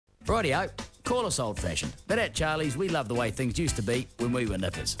Rightio, call us old-fashioned, but at Charlie's we love the way things used to be when we were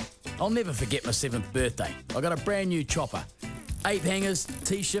nippers. I'll never forget my 7th birthday. I got a brand new chopper. 8 hangers,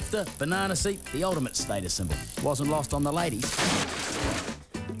 T-shifter, banana seat, the ultimate status symbol. Wasn't lost on the ladies.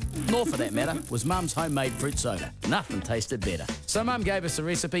 Nor for that matter was Mum's homemade fruit soda. Nothing tasted better. So Mum gave us a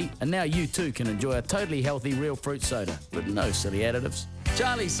recipe and now you too can enjoy a totally healthy real fruit soda with no silly additives.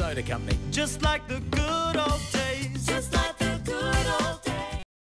 Charlie's Soda Company. Just like the good old days. Just like